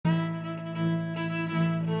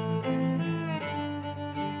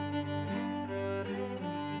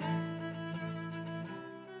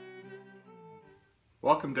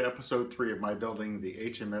Welcome to episode 3 of my building the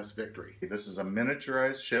HMS Victory. This is a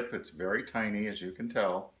miniaturized ship. It's very tiny, as you can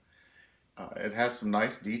tell. It has some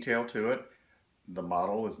nice detail to it. The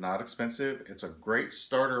model is not expensive. It's a great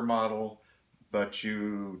starter model, but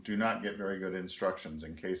you do not get very good instructions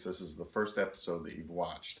in case this is the first episode that you've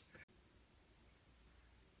watched.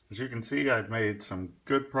 As you can see, I've made some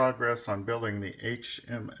good progress on building the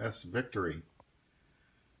HMS Victory.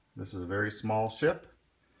 This is a very small ship.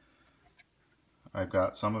 I've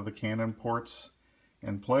got some of the cannon ports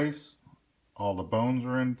in place. All the bones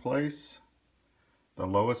are in place. The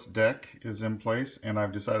lowest deck is in place, and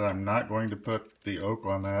I've decided I'm not going to put the oak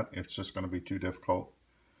on that. It's just going to be too difficult.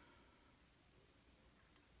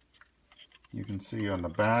 You can see on the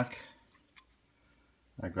back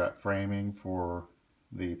I've got framing for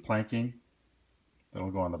the planking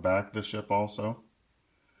that'll go on the back of the ship also.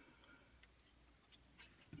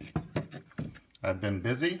 I've been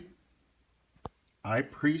busy. I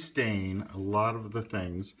pre-stain a lot of the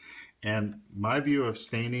things, and my view of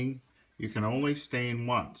staining, you can only stain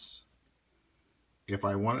once. If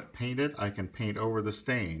I want it painted, I can paint over the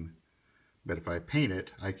stain, but if I paint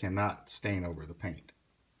it, I cannot stain over the paint.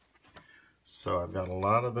 So I've got a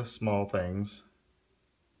lot of the small things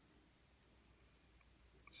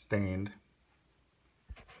stained.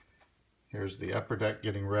 Here's the upper deck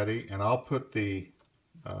getting ready, and I'll put the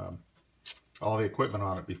all the equipment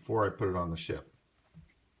on it before I put it on the ship.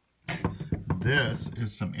 This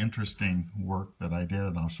is some interesting work that I did,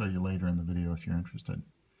 and I'll show you later in the video if you're interested.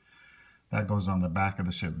 That goes on the back of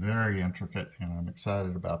the ship, very intricate, and I'm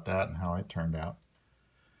excited about that and how it turned out.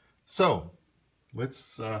 So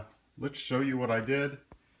let's show you what I did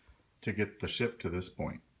to get the ship to this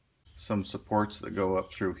point. Some supports that go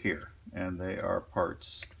up through here, and they are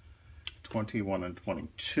parts 21 and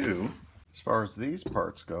 22. As far as these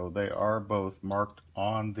parts go, they are both marked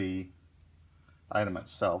on the item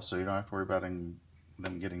itself, so you don't have to worry about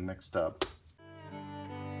them getting mixed up.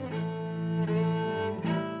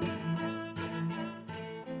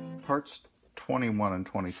 Parts 21 and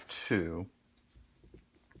 22,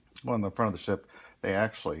 well, on the front of the ship, they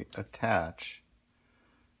actually attach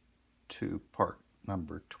to part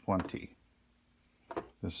number 20.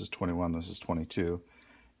 This is 21, this is 22,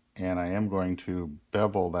 and I am going to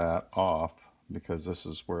bevel that off because this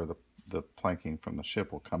is where the planking from the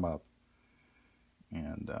ship will come up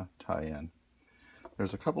and tie in.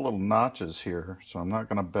 There's a couple little notches here, so I'm not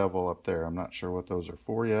going to bevel up there. I'm not sure what those are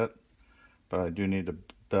for yet, but I do need to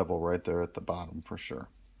bevel right there at the bottom for sure.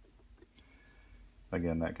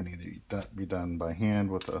 Again, that can either be done by hand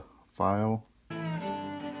with a file,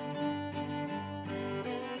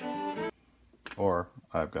 or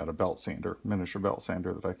I've got a belt sander, miniature belt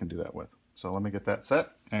sander that I can do that with. So let me get that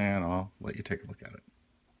set and I'll let you take a look at it.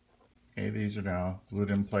 Okay, these are now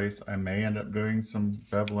glued in place. I may end up doing some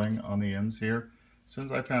beveling on the ends here. As soon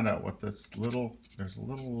as I found out what there's a little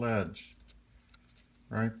ledge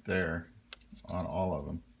right there on all of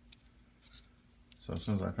them. So as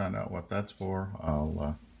soon as I find out what that's for,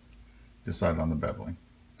 I'll decide on the beveling.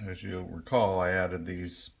 As you'll recall, I added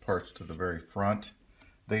these parts to the very front.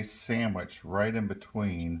 They sandwich right in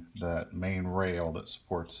between that main rail that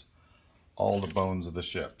supports all the bones of the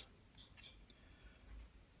ship.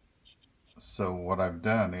 So what I've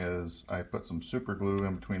done is I put some super glue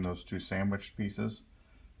in between those two sandwiched pieces,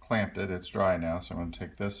 clamped it. It's dry now, so I'm going to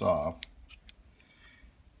take this off.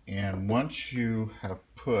 And once you have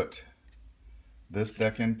put this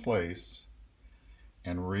deck in place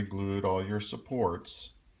and re-glued all your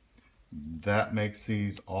supports, that makes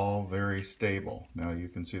these all very stable. Now you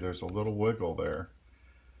can see there's a little wiggle there,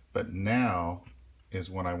 but now is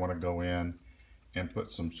when I want to go in and put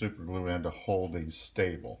some super glue in to hold these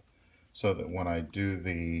stable, so that when I do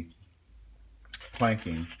the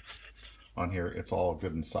planking on here, it's all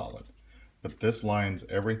good and solid. But this lines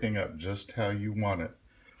everything up just how you want it.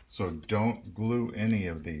 So don't glue any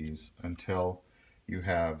of these until you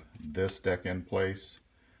have this deck in place,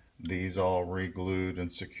 these all re-glued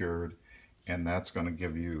and secured, and that's going to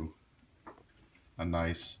give you a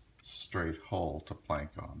nice straight hull to plank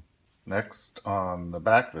on. Next, on the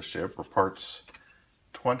back of the ship are parts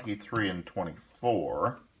 23 and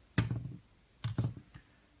 24.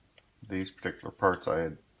 These particular parts I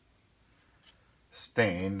had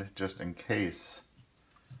stained just in case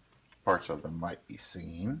parts of them might be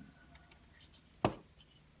seen.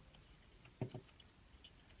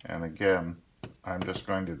 And again, I'm just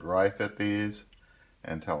going to dry fit these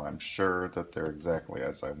until I'm sure that they're exactly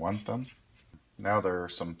as I want them. Now there are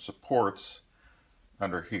some supports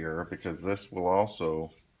under here because this will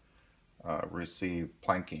also receive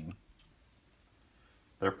planking.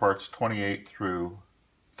 They're parts 28 through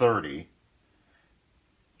 30,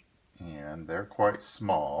 and they're quite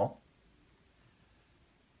small.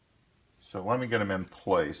 So let me get them in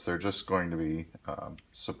place. They're just going to be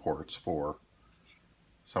supports for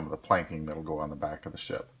some of the planking that'll go on the back of the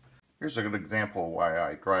ship. Here's a good example of why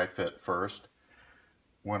I dry fit first.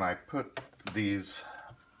 When I put these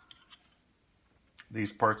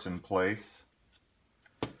parts in place,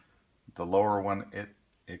 the lower one,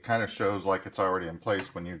 it kind of shows like it's already in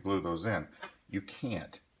place when you glue those in. You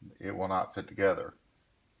can't. It will not fit together.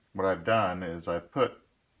 What I've done is I've put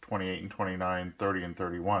 28 and 29, 30 and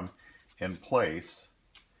 31 in place,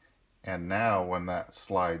 and now when that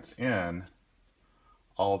slides in,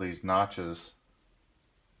 all these notches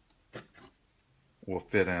will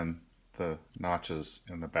fit in the notches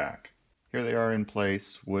in the back. Here they are in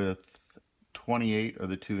place with 28 are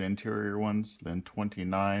the two interior ones, then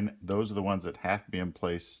 29. Those are the ones that have to be in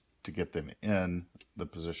place to get them in the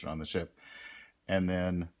position on the ship. And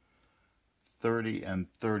then 30 and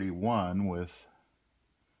 31, with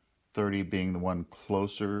 30 being the one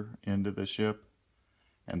closer into the ship,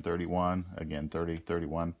 and 31, again 30,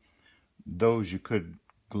 31. Those you could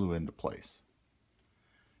glue into place,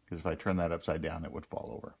 because if I turn that upside down it would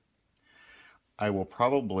fall over. I will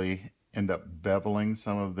probably end up beveling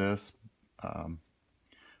some of this.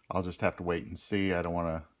 I'll just have to wait and see. I don't want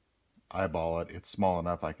to eyeball it. It's small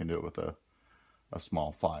enough I can do it with a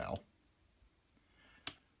small file.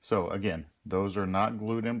 So again, those are not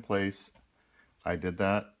glued in place. I did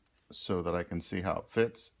that so that I can see how it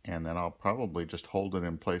fits, and then I'll probably just hold it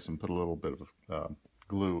in place and put a little bit of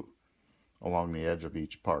glue along the edge of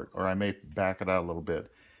each part, or I may back it out a little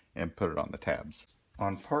bit and put it on the tabs.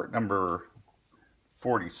 On part number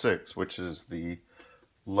 46, which is the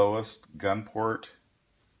lowest gun port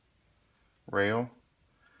rail,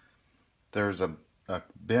 there's a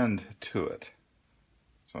bend to it.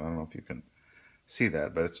 So I don't know if you can see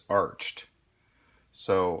that, but it's arched.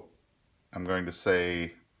 So I'm going to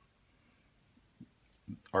say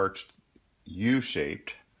arched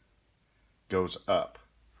U-shaped goes up.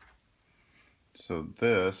 So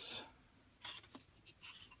this,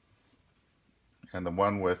 and the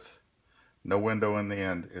one with no window in the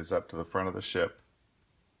end, is up to the front of the ship.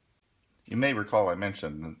 You may recall I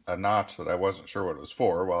mentioned a notch that I wasn't sure what it was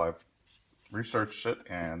for. Well, I've researched it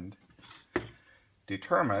and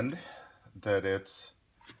determined that it's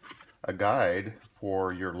a guide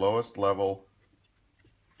for your lowest level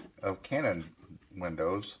of cannon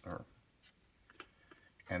windows,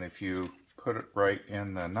 and if you put it right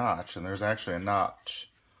in the notch, and there's actually a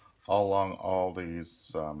notch all along all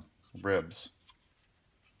these ribs,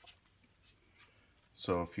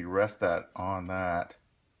 so if you rest that on that,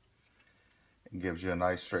 it gives you a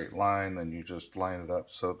nice straight line. Then you just line it up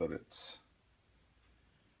so that it's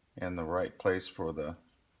in the right place for the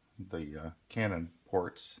cannon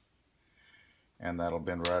ports, and that'll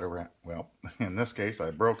bend right around. Well, in this case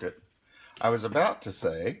I broke it. I was about to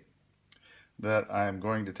say that I'm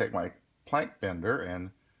going to take my plank bender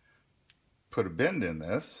and put a bend in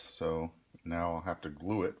this, so now I'll have to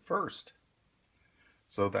glue it first.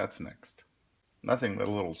 So that's next. Nothing that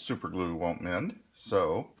a little super glue won't mend.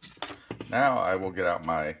 So now I will get out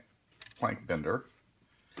my plank bender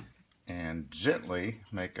and gently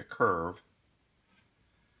make a curve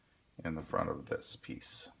in the front of this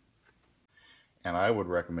piece. And I would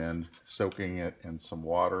recommend soaking it in some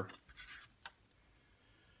water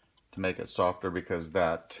to make it softer, because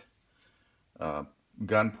that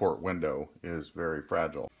gun port window is very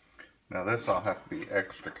fragile. Now this I'll have to be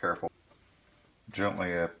extra careful.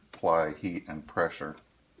 Gently apply heat and pressure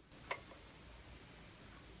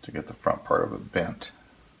to get the front part of it bent.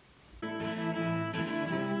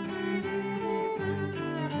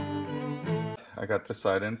 I got this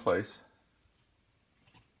side in place,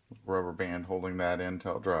 rubber band holding that in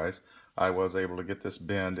until it dries. I was able to get this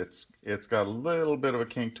bend. It's got a little bit of a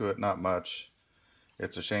kink to it, not much.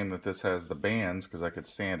 It's a shame that this has the bands, because I could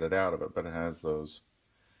sand it out of it, but it has those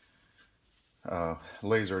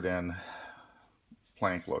lasered in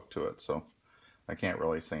plank look to it, so I can't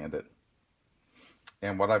really sand it.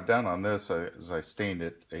 And what I've done on this is I stained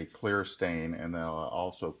it a clear stain, and then I'll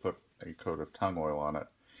also put a coat of tung oil on it,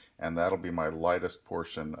 and that'll be my lightest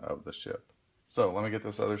portion of the ship. So let me get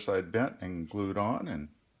this other side bent and glued on and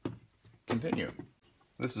continue.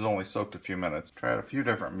 This is only soaked a few minutes. Tried a few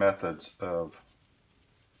different methods of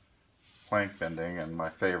plank bending, and my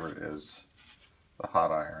favorite is the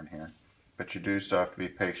hot iron here. But you do still have to be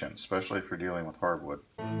patient, especially if you're dealing with hardwood.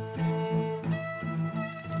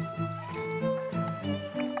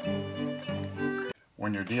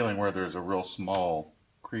 When you're dealing where there's a real small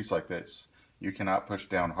crease like this, you cannot push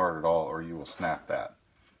down hard at all or you will snap that.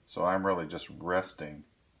 So I'm really just resting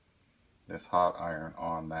this hot iron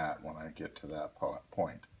on that when I get to that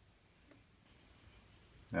point.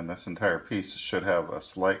 And this entire piece should have a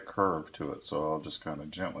slight curve to it, so I'll just kind of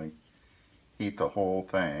gently heat the whole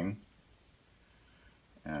thing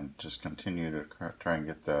and just continue to try and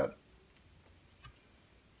get that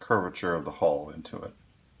curvature of the hull into it.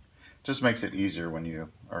 Just makes it easier when you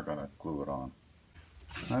are going to glue it on.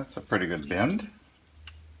 That's a pretty good bend.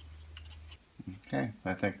 Okay,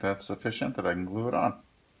 I think that's sufficient that I can glue it on.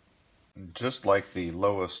 Just like the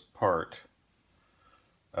lowest part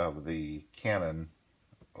of the cannon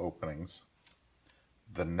openings,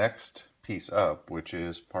 the next piece up, which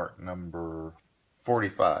is part number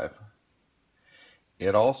 45,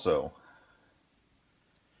 it also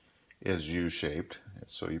is U-shaped.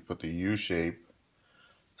 So you put the U-shape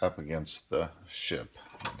up against the ship.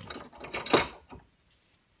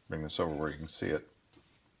 Bring this over where you can see it.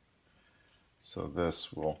 So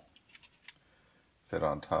this will fit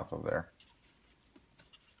on top of there.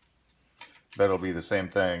 That'll be the same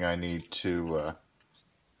thing. I need to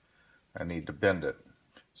bend it.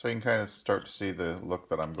 So you can kind of start to see the look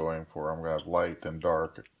that I'm going for. I'm going to have light and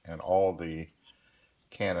dark, and all the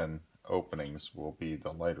cannon openings will be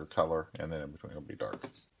the lighter color, and then in between will be dark.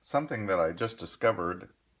 Something that I just discovered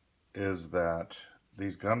is that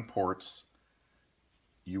these gun ports,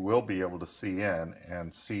 you will be able to see in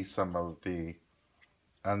and see some of the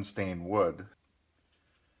unstained wood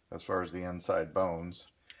as far as the inside bones.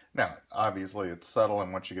 Now, obviously it's subtle,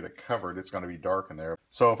 and once you get it covered, it's going to be dark in there.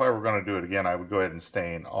 So if I were going to do it again, I would go ahead and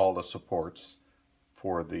stain all the supports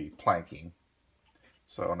for the planking.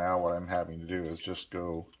 So now what I'm having to do is just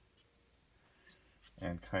go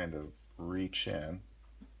and kind of reach in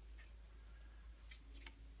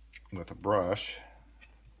with a brush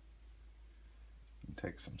and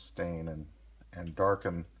take some stain and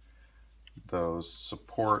darken those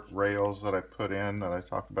support rails that I put in that I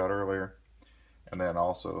talked about earlier, and then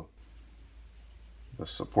also the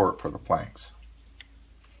support for the planks,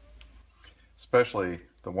 especially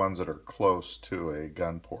the ones that are close to a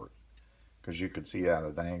gun port, because you could see at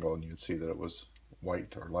an angle and you'd see that it was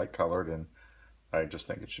white or light colored, and I just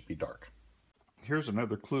think it should be dark. Here's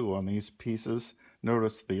another clue on these pieces.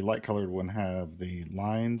 Notice the light colored one have the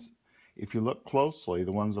lines. If you look closely,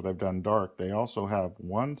 the ones that I've done dark, they also have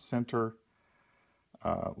one center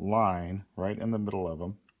line right in the middle of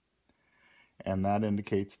them, and that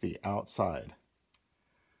indicates the outside.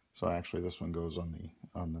 So actually this one goes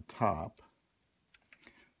on the top.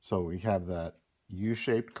 So we have that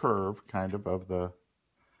U-shaped curve kind of the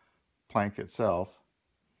plank itself,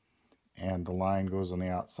 and the line goes on the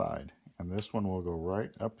outside, and this one will go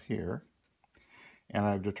right up here. And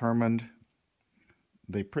I've determined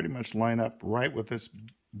they pretty much line up right with this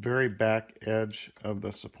very back edge of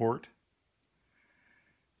the support.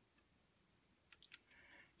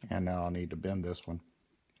 And now I'll need to bend this one.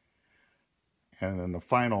 And then the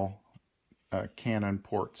final cannon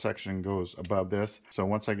port section goes above this. So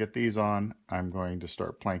once I get these on, I'm going to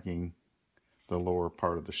start planking the lower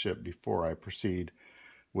part of the ship before I proceed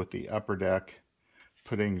with the upper deck,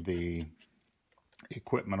 putting the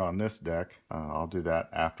equipment on this deck. I'll do that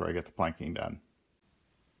after I get the planking done.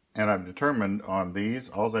 And I've determined on these,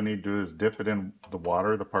 all I need to do is dip it in the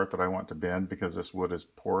water, the part that I want to bend, because this wood is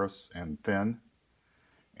porous and thin.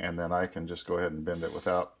 And then I can just go ahead and bend it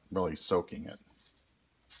without really soaking it.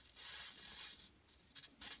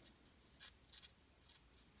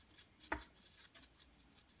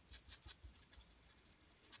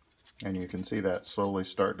 And you can see that slowly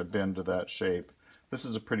start to bend to that shape. This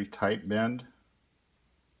is a pretty tight bend.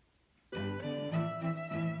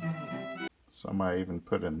 Some I even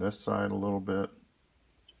put in this side a little bit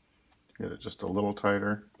to get it just a little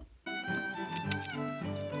tighter.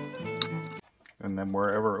 And then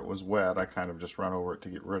wherever it was wet, I kind of just run over it to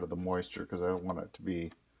get rid of the moisture, because I don't want it to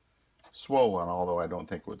be swollen, although I don't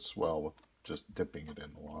think it would swell with just dipping it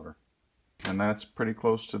in the water. And that's pretty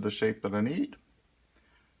close to the shape that I need.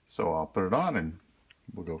 So I'll put it on and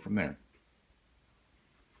we'll go from there.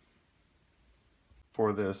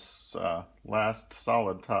 For this last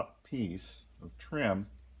solid top piece of trim,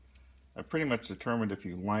 I pretty much determined if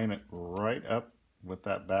you line it right up with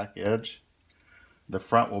that back edge, the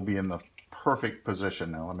front will be in the perfect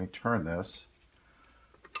position. Now let me turn this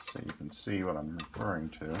so you can see what I'm referring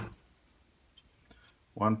to.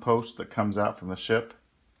 One post that comes out from the ship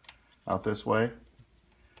out this way,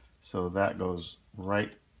 so that goes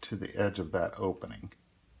right to the edge of that opening,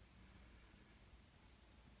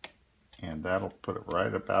 and that'll put it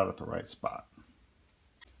right about at the right spot.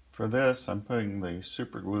 For this, I'm putting the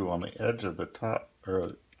super glue on the edge of the top, or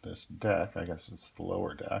this deck, I guess it's the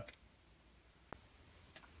lower deck.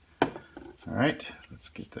 All right, let's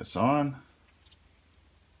get this on.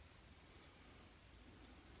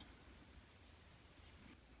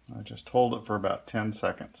 I just hold it for about 10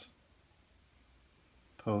 seconds.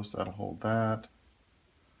 Post, that'll hold that.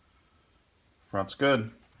 Front's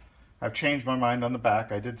good. I've changed my mind on the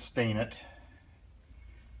back. I did stain it.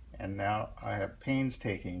 And now I have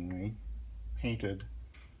painstakingly painted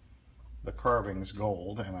the carvings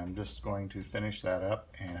gold, and I'm just going to finish that up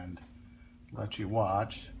and let you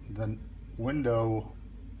watch. The window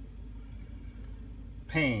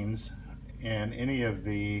panes in any of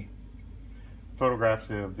the photographs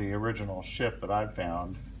of the original ship that I've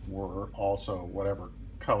found were also whatever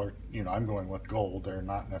color, you know, I'm going with gold. They're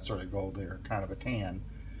not necessarily gold, they're kind of a tan,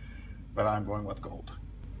 but I'm going with gold.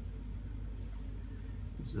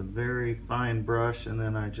 This is a very fine brush, and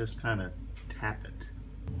then I just kind of tap it.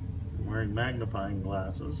 I'm wearing magnifying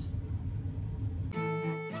glasses.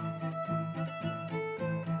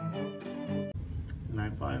 And I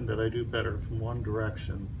find that I do better from one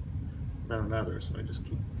direction than another, so I just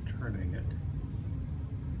keep turning it.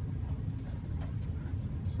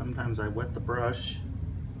 Sometimes I wet the brush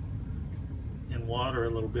in water a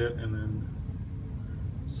little bit and then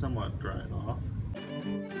somewhat dry it off.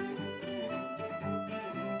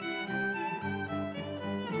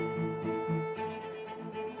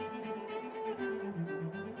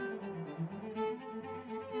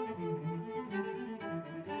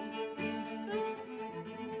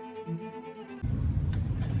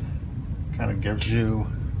 Kind of gives you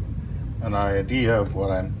an idea of what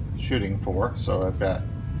I'm shooting for. So I've got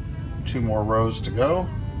 2 more rows to go.